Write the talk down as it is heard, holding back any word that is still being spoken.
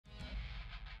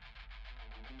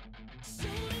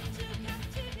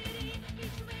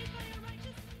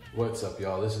What's up,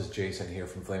 y'all? This is Jason here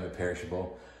from Flame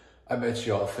Imperishable. I bet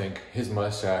y'all think his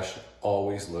mustache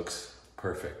always looks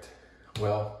perfect.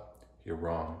 Well, you're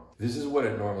wrong. This is what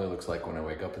it normally looks like when I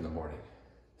wake up in the morning.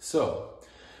 So,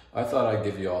 I thought I'd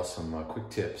give you all some quick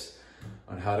tips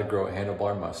on how to grow a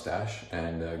handlebar mustache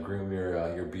and groom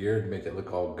your beard, make it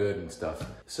look all good and stuff.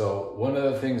 So, one of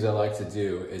the things I like to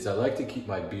do is I like to keep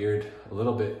my beard a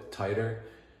little bit tighter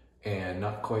and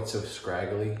not quite so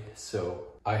scraggly. So,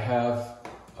 I have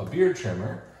a beard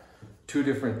trimmer, two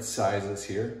different sizes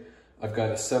here. I've got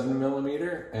a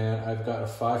 7mm and I've got a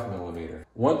 5mm.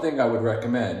 One thing I would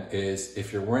recommend is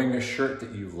if you're wearing a shirt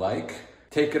that you like,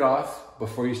 take it off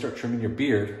before you start trimming your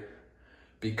beard,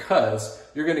 because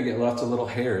you're gonna get lots of little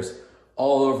hairs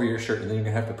all over your shirt, and then you're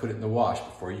gonna have to put it in the wash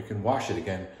before you can wash it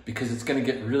again, because it's gonna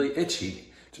get really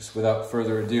itchy. Just without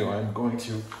further ado, I'm going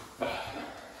to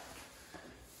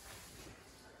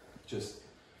just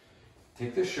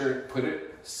take the shirt, put it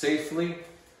safely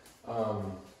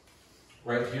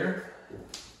right here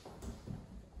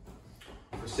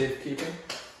for safekeeping,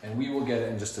 and we will get it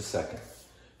in just a second.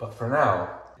 But for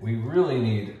now, we really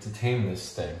need to tame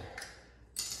this thing.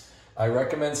 I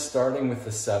recommend starting with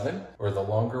the 7 or the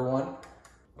longer one.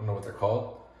 I don't know what they're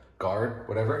called, guard,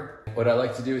 whatever. What I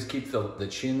like to do is keep the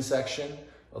chin section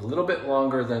a little bit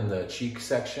longer than the cheek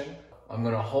section. I'm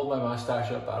gonna hold my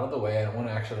mustache up out of the way. I don't wanna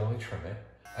accidentally trim it.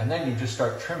 And then you just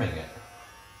start trimming it.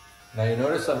 Now you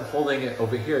notice I'm holding it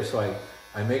over here, so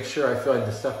I make sure I feel like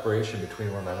the separation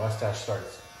between where my mustache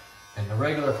starts and the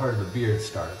regular part of the beard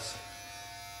starts.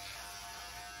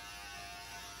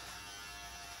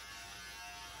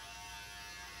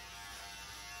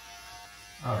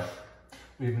 All right,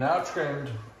 we've now trimmed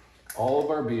all of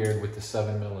our beard with the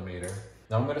 7mm.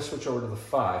 Now I'm gonna switch over to the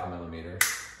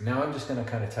 5mm. Now I'm just gonna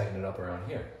kind of tighten it up around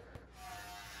here.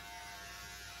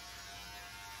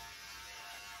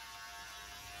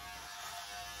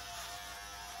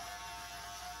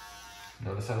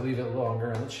 Notice I leave it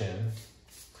longer on the chin.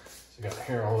 So I got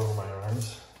hair all over my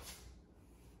arms.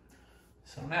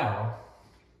 So now,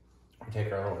 we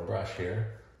take our little brush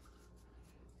here.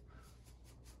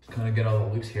 Kind of get all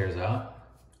the loose hairs out.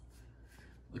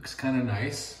 Looks kind of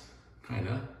nice, kind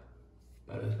of.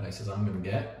 About as nice as I'm gonna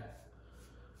get.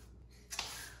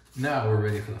 Now we're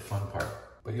ready for the fun part.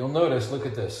 But you'll notice, look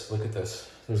at this, look at this.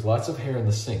 There's lots of hair in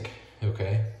the sink,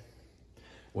 okay?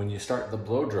 When you start the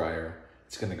blow dryer,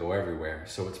 it's gonna go everywhere.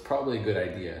 So it's probably a good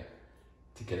idea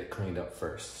to get it cleaned up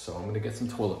first. So I'm gonna get some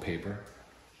toilet paper.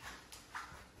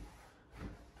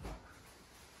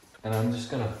 And I'm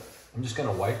just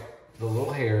gonna wipe the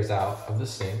little hairs out of the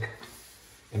sink,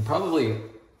 and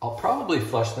I'll probably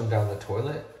flush them down the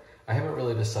toilet. I haven't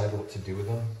really decided what to do with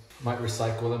them. Might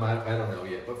recycle them, I don't know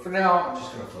yet. But for now, I'm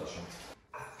just gonna flush them.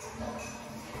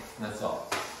 And that's all.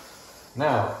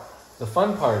 Now, the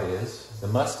fun part is the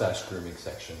mustache grooming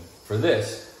section. For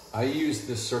this, I use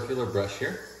this circular brush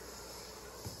here,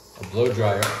 a blow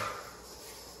dryer,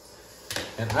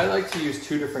 and I like to use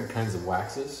two different kinds of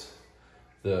waxes,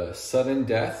 the sudden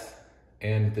death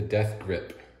and the death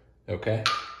grip, okay?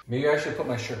 Maybe I should put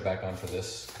my shirt back on for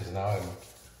this, because now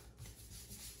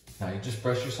you just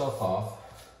brush yourself off,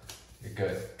 you're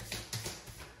good.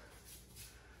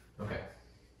 Okay.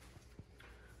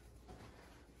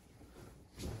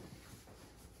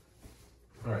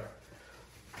 All right.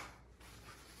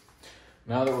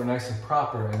 Now that we're nice and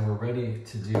proper and we're ready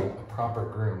to do a proper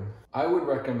groom, I would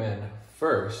recommend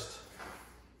first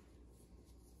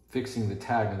fixing the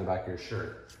tag on the back of your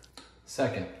shirt.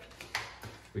 Second,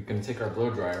 we're gonna take our blow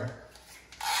dryer,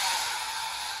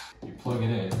 you plug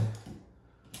it in,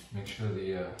 make sure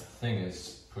the thing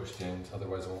is pushed in,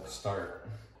 otherwise it won't start.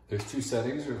 There's two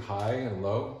settings, there's high and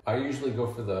low. I usually go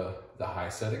for the high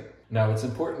setting. Now it's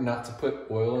important not to put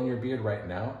oil in your beard right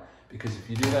now, because if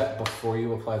you do that before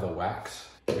you apply the wax,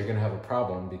 you're gonna have a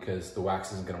problem, because the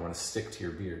wax isn't gonna wanna stick to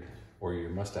your beard or your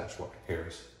mustache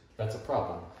hairs. That's a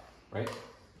problem, right?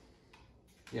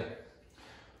 Yeah.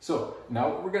 So now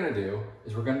what we're gonna do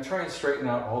is we're gonna try and straighten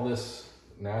out all this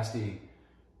nasty,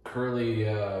 curly,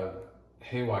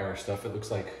 haywire stuff. It looks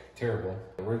like terrible.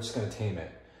 We're just gonna tame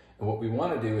it. And what we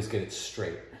wanna do is get it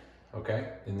straight, okay?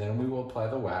 And then we will apply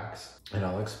the wax, and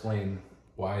I'll explain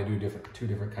why I do two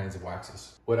different kinds of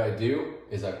waxes. What I do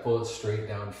is I pull it straight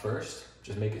down first,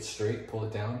 just make it straight, pull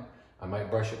it down. I might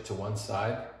brush it to one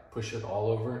side, push it all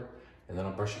over, and then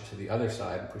I'll brush it to the other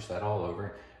side and push that all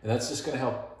over. And that's just gonna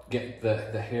help get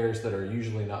the hairs that are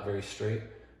usually not very straight,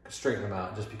 straighten them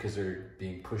out, just because they're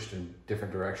being pushed in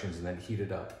different directions and then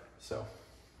heated up. So,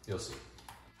 you'll see.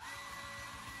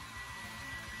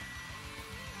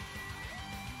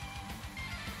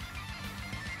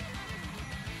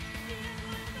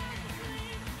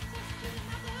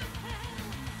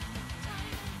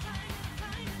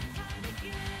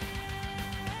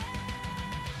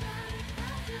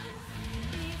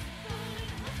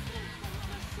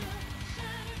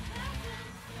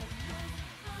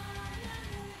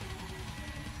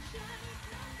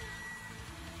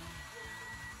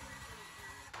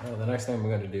 Now, the next thing I'm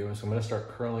going to do is I'm going to start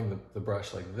curling the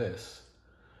brush like this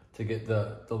to get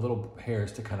the little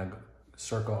hairs to kind of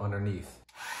circle underneath.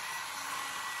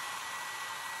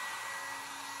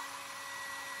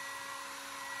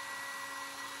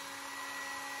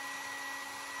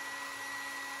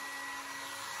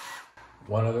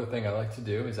 One other thing I like to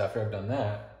do is after I've done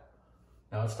that,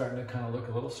 now it's starting to kind of look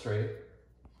a little straight.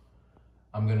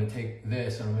 I'm going to take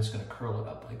this and I'm just going to curl it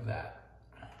up like that.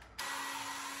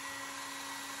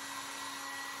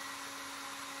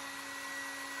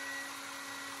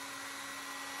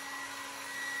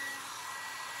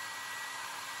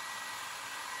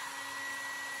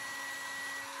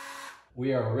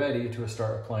 We are ready to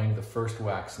start applying the first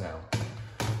wax now.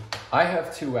 I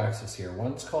have two waxes here.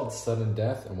 One's called Sudden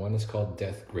Death and one is called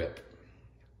Death Grip.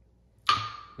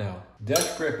 Now,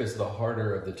 Death Grip is the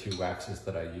harder of the two waxes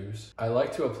that I use. I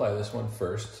like to apply this one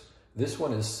first. This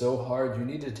one is so hard, you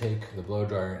need to take the blow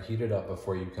dryer and heat it up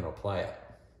before you can apply it.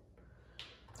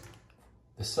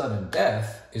 The Sudden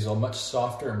Death is a much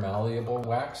softer, malleable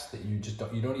wax that you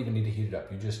don't even need to heat it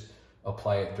up. You just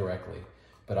apply it directly.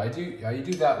 But I do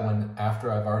that one after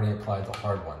I've already applied the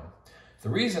hard one. The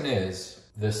reason is,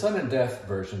 the Sudden Death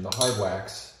version, the hard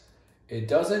wax, it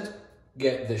doesn't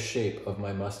get the shape of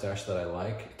my mustache that I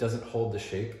like. It doesn't hold the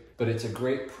shape, but it's a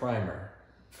great primer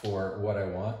for what I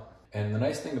want. And the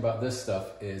nice thing about this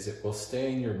stuff is it will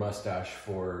stay in your mustache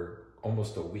for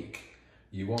almost a week.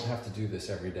 You won't have to do this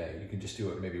every day. You can just do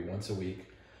it maybe once a week.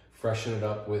 Freshen it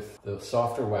up with the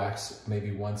softer wax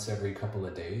maybe once every couple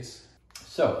of days.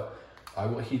 So I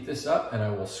will heat this up and I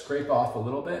will scrape off a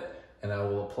little bit and I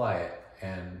will apply it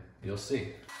and you'll see.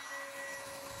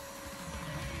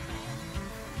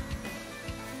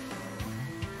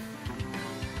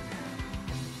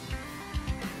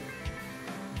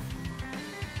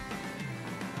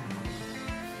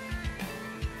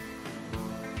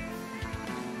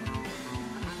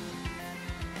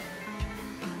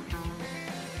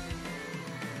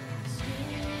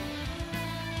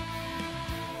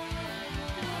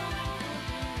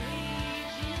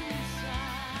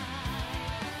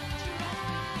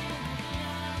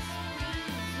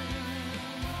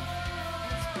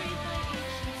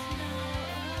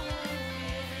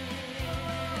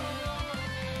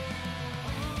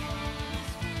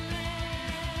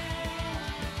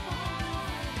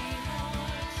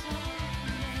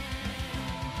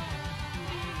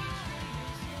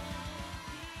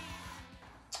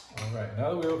 All right, now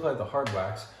that we've applied the hard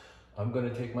wax, I'm going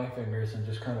to take my fingers and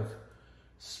just kind of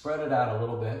spread it out a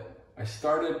little bit. I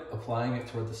started applying it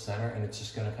toward the center and it's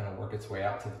just going to kind of work its way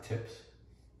out to the tips.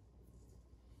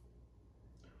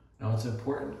 Now it's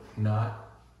important not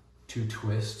to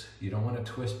twist. You don't want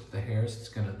to twist the hairs.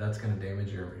 That's going to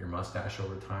damage your mustache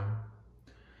over time.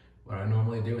 What I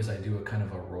normally do is I do a kind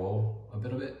of a roll a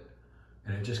bit of it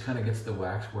and it just kind of gets the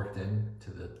wax worked into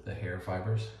the hair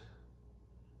fibers.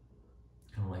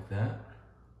 Kind of like that.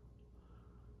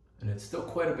 And it's still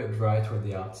quite a bit dry toward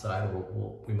the outside.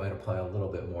 We might apply a little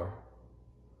bit more.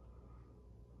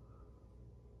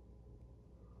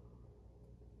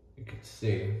 You can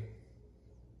see,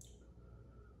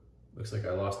 looks like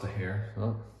I lost a hair.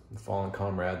 Oh, the fallen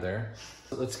comrade there.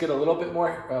 So let's get a little bit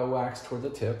more wax toward the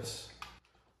tips.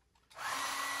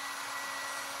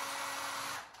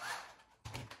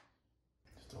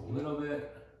 Just a little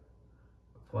bit.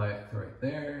 Apply it right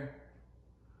there.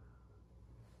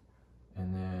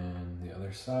 And then the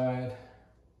other side,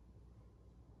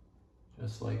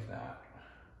 just like that.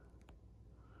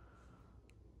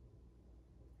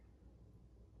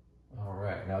 All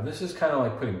right, now this is kind of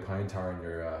like putting pine tar in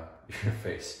your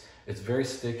face. It's very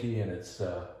sticky and it's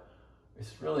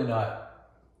really not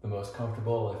the most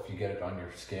comfortable if you get it on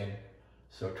your skin.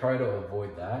 So try to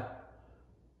avoid that.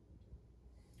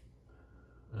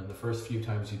 And the first few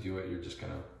times you do it, you're just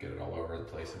gonna get it all over the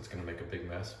place and it's gonna make a big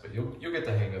mess, but you'll get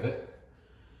the hang of it.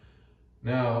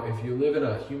 Now, if you live in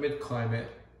a humid climate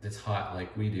that's hot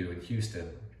like we do in Houston,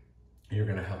 you're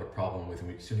gonna have a problem with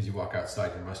it. As soon as you walk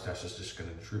outside, your mustache is just gonna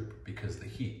droop because of the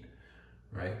heat,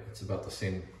 right? It's about the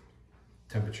same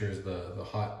temperature as the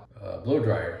hot blow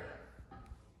dryer.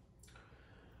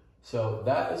 So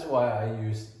that is why I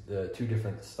use the two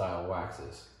different style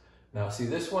waxes. Now see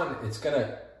this one, it's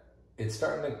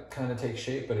starting to kind of take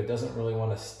shape, but it doesn't really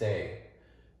wanna stay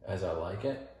as I like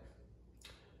it.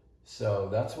 So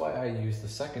that's why I use the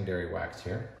secondary wax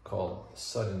here called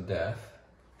Sudden Death.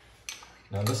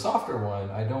 Now the softer one,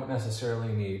 I don't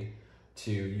necessarily need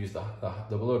to use the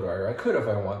blow dryer. I could if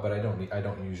I want, but I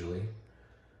don't usually.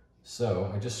 So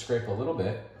I just scrape a little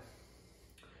bit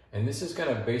and this is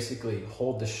gonna basically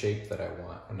hold the shape that I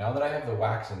want. And now that I have the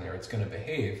wax in there, it's gonna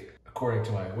behave according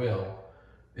to my will.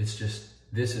 It's just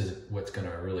this is what's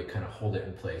gonna really kind of hold it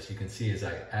in place. You can see as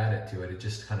I add it to it, it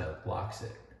just kind of locks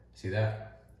it. See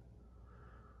that?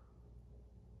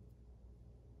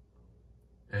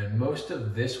 And most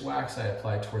of this wax I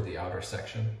apply toward the outer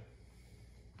section.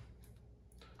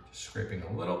 Just scraping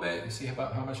a little bit. You see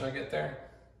about how much I get there?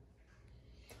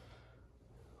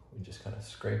 We just kind of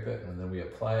scrape it and then we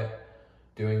apply it.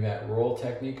 Doing that roll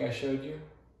technique I showed you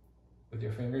with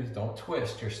your fingers. Don't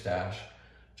twist your stash.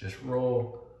 Just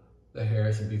roll the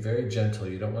hairs and be very gentle.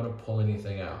 You don't want to pull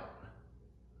anything out.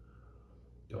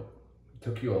 It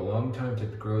took you a long time to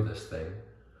grow this thing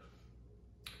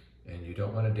and you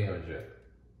don't want to damage it.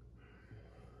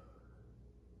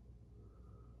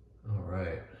 All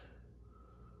right,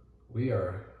 we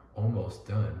are almost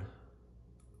done.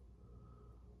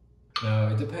 Now,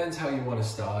 it depends how you want to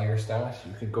style your stash.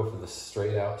 You could go for the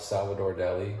straight out Salvador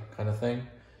Dali kind of thing,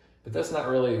 but that's not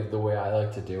really the way I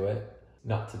like to do it.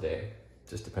 Not today,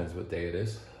 just depends what day it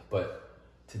is. But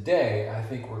today, I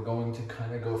think we're going to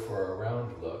kind of go for a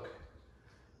round look,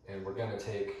 and we're gonna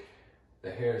take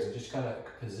the hairs and just kind of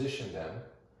position them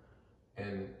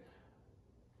in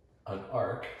an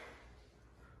arc.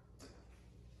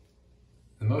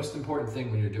 The most important thing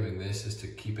when you're doing this is to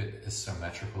keep it as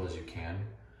symmetrical as you can.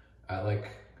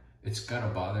 It's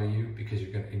gonna bother you because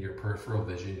you're gonna, in your peripheral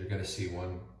vision, you're gonna see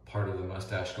one part of the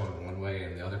mustache going one way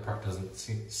and the other part doesn't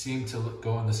seem to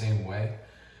go in the same way.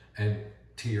 And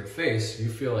to your face, you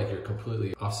feel like you're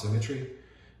completely off symmetry.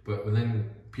 But when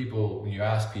you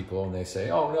ask people and they say,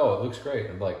 oh no, it looks great.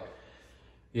 I'm like,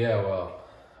 yeah, well,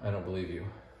 I don't believe you.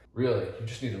 Really, you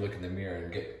just need to look in the mirror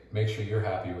and make sure you're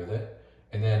happy with it.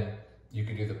 And then you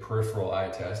can do the peripheral eye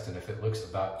test. And if it looks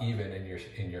about even in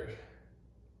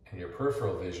your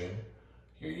peripheral vision,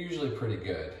 you're usually pretty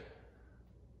good.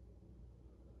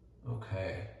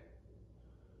 Okay.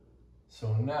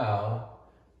 So now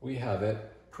we have it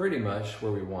pretty much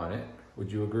where we want it.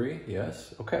 Would you agree?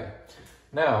 Yes? Okay.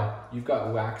 Now you've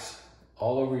got wax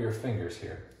all over your fingers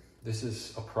here. This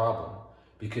is a problem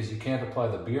because you can't apply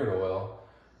the beard oil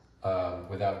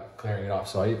without clearing it off.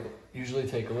 So I usually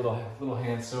take a little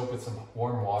hand soap with some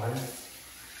warm water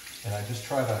and I just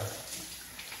try to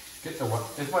get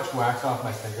as much wax off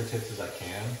my fingertips as I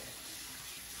can.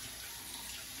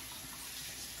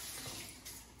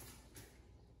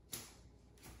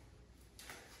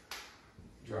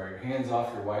 Dry your hands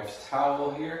off your wife's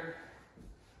towel here.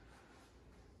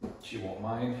 She won't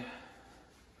mind.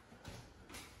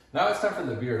 Now it's time for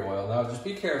the beard oil. Now just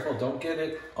be careful, don't get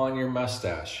it on your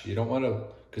mustache. You don't want to,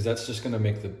 because that's just going to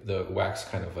make the wax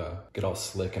kind of get all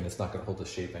slick and it's not going to hold the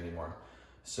shape anymore.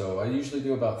 So I usually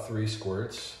do about 3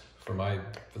 squirts for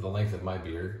the length of my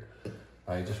beard.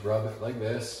 I just rub it like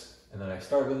this, and then I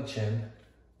start with the chin,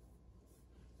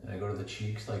 and I go to the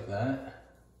cheeks like that.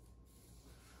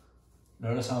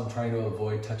 Notice how I'm trying to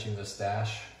avoid touching the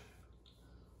stash,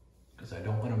 because I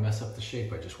don't want to mess up the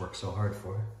shape I just worked so hard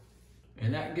for.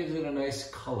 And that gives it a nice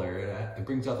color. It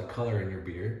brings out the color in your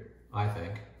beard, I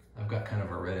think. I've got kind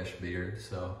of a reddish beard,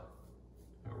 so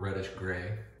a reddish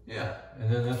gray. Yeah,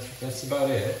 and then that's about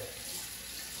it.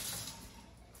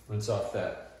 Rinse off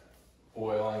that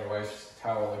oil on your wife's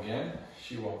towel again.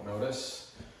 She won't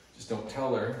notice. Just don't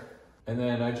tell her. And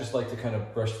then I just like to kind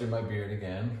of brush through my beard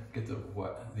again. Get the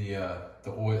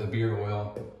beard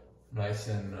oil nice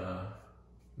and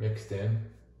mixed in.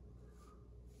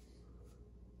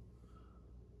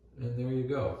 And there you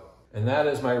go. And that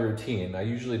is my routine. I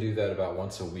usually do that about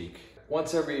once a week.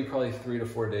 Once every probably 3 to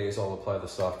 4 days, I'll apply the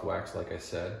soft wax, like I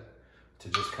said, to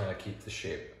just kind of keep the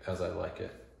shape as I like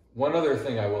it. One other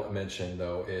thing I will mention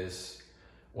though is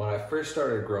when I first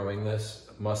started growing this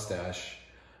mustache,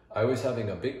 I was having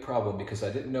a big problem because I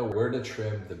didn't know where to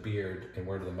trim the beard and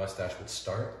where the mustache would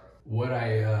start. What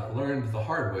I learned the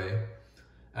hard way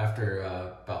after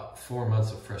about 4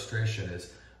 months of frustration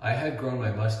is I had grown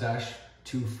my mustache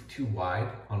too wide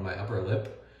on my upper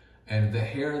lip, and the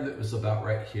hair that was about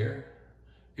right here,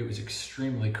 it was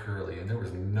extremely curly, and there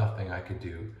was nothing I could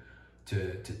do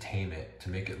to tame it, to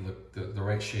make it look the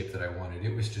right shape that I wanted.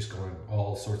 It was just going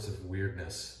all sorts of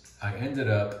weirdness. I ended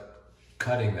up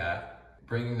cutting that,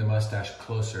 bringing the mustache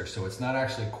closer, so it's not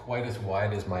actually quite as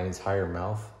wide as my entire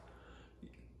mouth.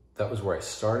 That was where I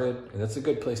started, and that's a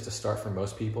good place to start for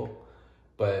most people.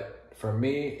 But for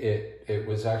me, it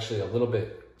was actually a little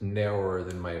bit narrower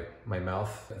than my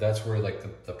mouth. That's where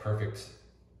like the perfect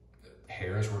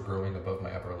hairs were growing above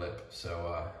my upper lip.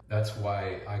 So that's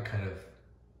why I kind of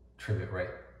trim it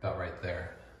about right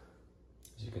there,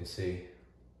 as you can see.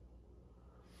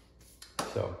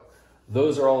 So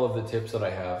those are all of the tips that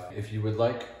I have. If you would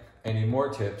like any more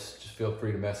tips, just feel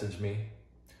free to message me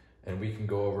and we can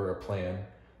go over a plan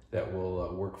that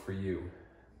will work for you.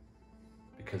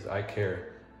 because I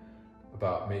care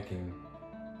about making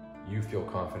you feel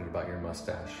confident about your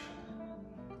mustache.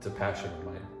 It's a passion of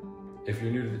mine. If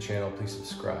you're new to the channel, please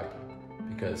subscribe,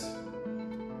 because I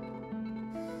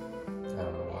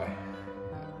don't know why.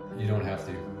 You don't have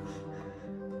to.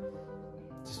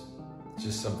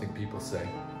 Just something people say.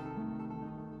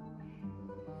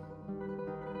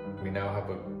 We now have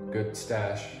a good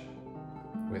stash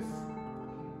with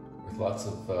lots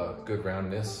of good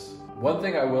roundness. One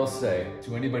thing I will say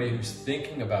to anybody who's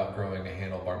thinking about growing a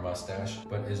handlebar mustache,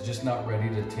 but is just not ready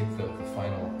to take the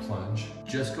final plunge,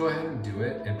 just go ahead and do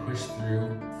it and push through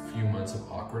a few months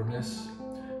of awkwardness.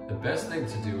 The best thing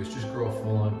to do is just grow a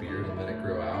full-on beard and let it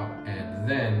grow out. And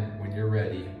then when you're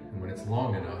ready and when it's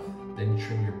long enough, then you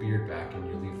trim your beard back and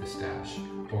you leave the stash,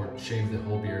 or shave the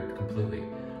whole beard completely.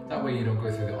 That way you don't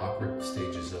go through the awkward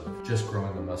stages of just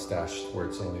growing a mustache where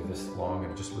it's only this long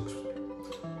and it just looks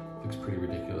pretty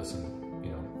ridiculous, and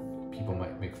you know, people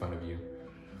might make fun of you.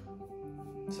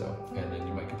 So, and then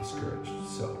you might get discouraged.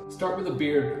 So start with a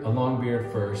beard, a long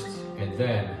beard first, and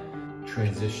then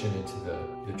transition into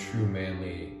the true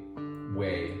manly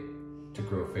way to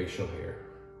grow facial hair,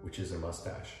 which is a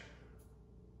mustache.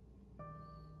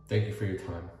 Thank you for your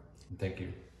time, and thank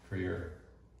you for your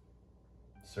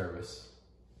service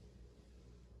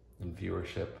and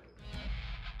viewership.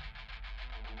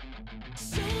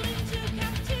 Sold into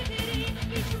captivity.